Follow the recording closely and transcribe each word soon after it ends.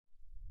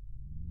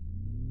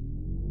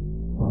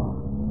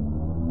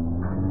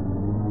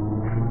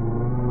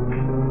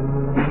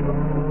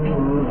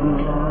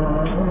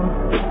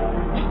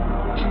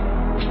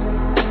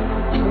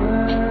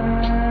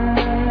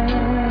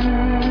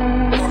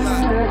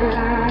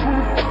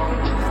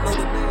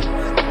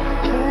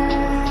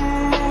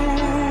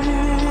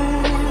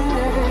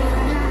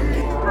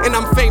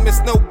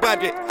no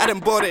budget. I done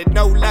bought it,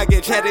 no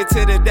luggage. Headed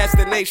to the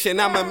destination,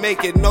 I'ma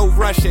make it, no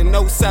rushing,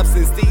 no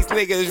substance. These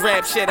niggas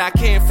rap shit I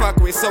can't fuck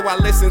with, so I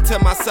listen to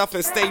myself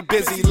and stay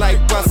busy like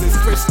buses.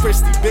 Chris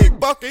Christie, big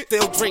bucket,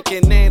 still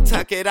drinking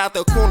Nantucket. Out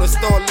the corner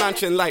store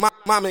lunching like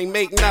mom ain't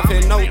make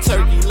nothing, no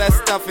turkey, less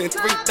stuffing.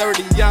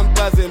 3:30, I'm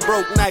buzzing,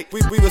 broke night.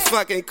 We was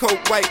fucking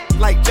coke white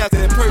like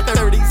Justin. Per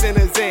 30s in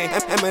his end.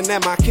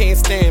 Eminem I can't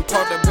stand.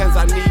 Park the Benz,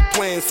 I need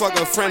plans. Fuck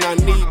a friend, I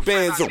need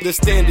bands.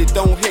 Understand it,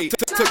 don't hate.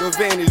 Took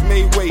advantage,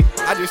 made weight.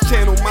 I just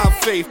channel my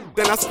faith,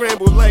 then I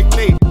scramble like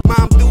Nate.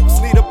 Mom Dukes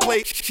need a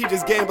plate, she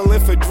just gambling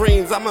for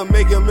dreams. I'ma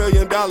make $1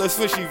 million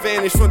when she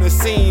vanished from the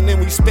scene. And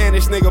we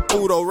Spanish nigga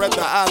Puto, rep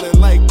the island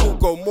like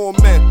Cuco. More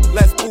men,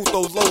 less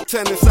putos, low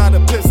 10 inside a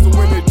pistol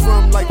in the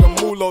drum like a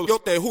mulo. Yo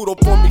te juro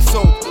por mi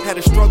soul, had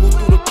to struggle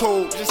through the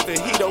cold just to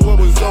heat up what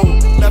was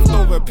old.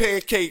 Leftover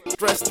pancake,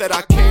 stress that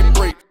I can't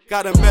break.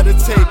 Gotta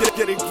meditate,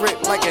 get it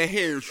grit like a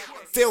hair.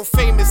 Still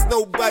famous,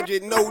 no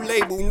budget, no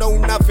label, no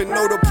nothing,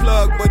 no the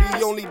plug. But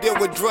he only deal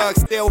with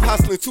drugs, still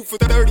hustling. 2 for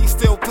 30,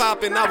 still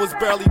popping. I was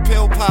barely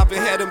pill popping,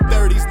 had them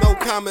 30s, no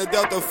common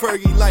Delta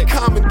Fergie. Like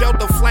common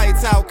Delta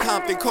flights out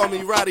Compton, call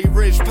me Roddy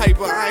Rich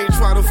Piper. I ain't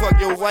tryna fuck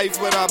your wife,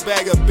 but I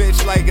bag a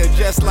bitch like her,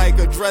 just like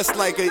her, dressed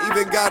like her,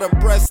 even got a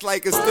breast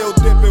like her. Still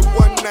dipping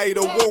one night,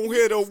 or won't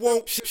hit her,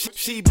 won't.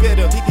 She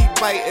bitter, he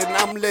biting,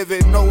 I'm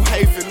living, no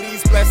hyphen.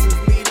 These blessings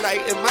need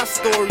lighting, my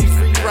story's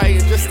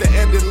rewriting just to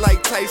end it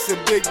like Tyson.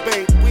 Big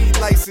Bang, weed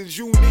license,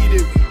 you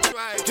need it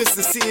just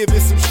to see if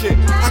it's some shit.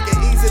 I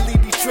can easily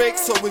be tricked,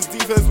 so it's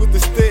defense with the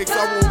sticks.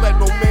 I won't let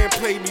no man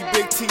play me.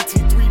 Big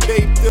TT3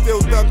 babe,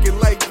 still dunking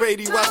like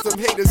Grady. Watch them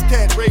haters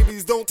cat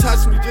rabies. Don't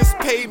touch me, just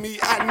pay me.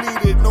 I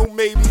need it, no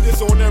maybe.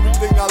 This on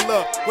everything I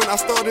love. When I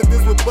started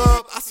this with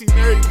Bub, I seen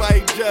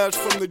everybody judge,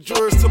 from the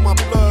jurors to my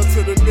blood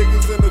to the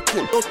niggas in the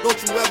court. Don't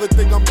you ever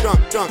think I'm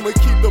done. I'ma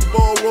keep the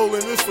ball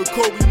rolling. This for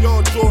Kobe,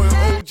 y'all Jordan,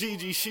 old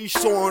Gigi, she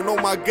soaring. Oh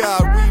my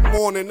God, we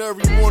mourning.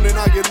 Every morning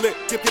I get lit.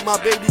 Get my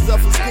babies up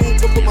for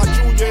school, put my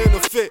junior in the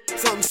fit.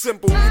 Something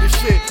simple, we the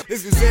shit.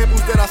 It's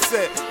examples that I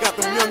set. Got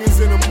them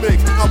youngins in the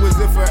mix. I was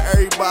in for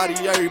everybody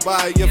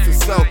in for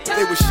self.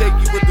 They was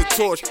shaky with the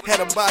torch. Had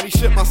a body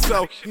shit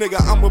myself.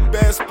 Nigga, I'm a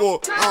bad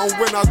sport. I don't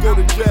win, I go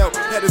to jail.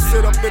 Had to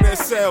sit up in that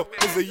cell.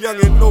 As a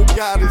youngin', no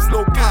guidance,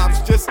 no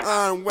cops. Just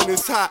iron when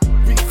it's hot.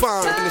 We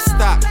fine in the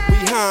stock. We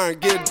hiring,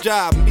 get a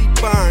job. Me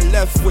buying,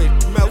 left with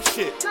melt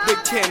shit.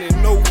 Big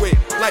cannon, no wit.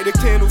 Light a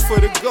candle for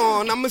the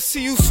gone. I'ma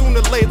see you sooner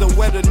or later.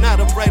 Whether not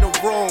I'm right or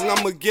wrong,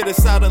 I'ma get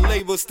us out of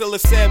labor. Still a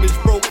savage,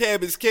 broke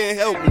habits, can't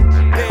help me.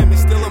 Damn it,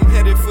 still I'm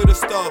headed for the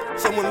star.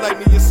 Someone light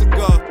me a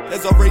cigar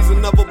as I raise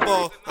another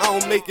bar. I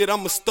don't make it,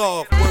 I'ma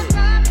starve.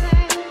 Word.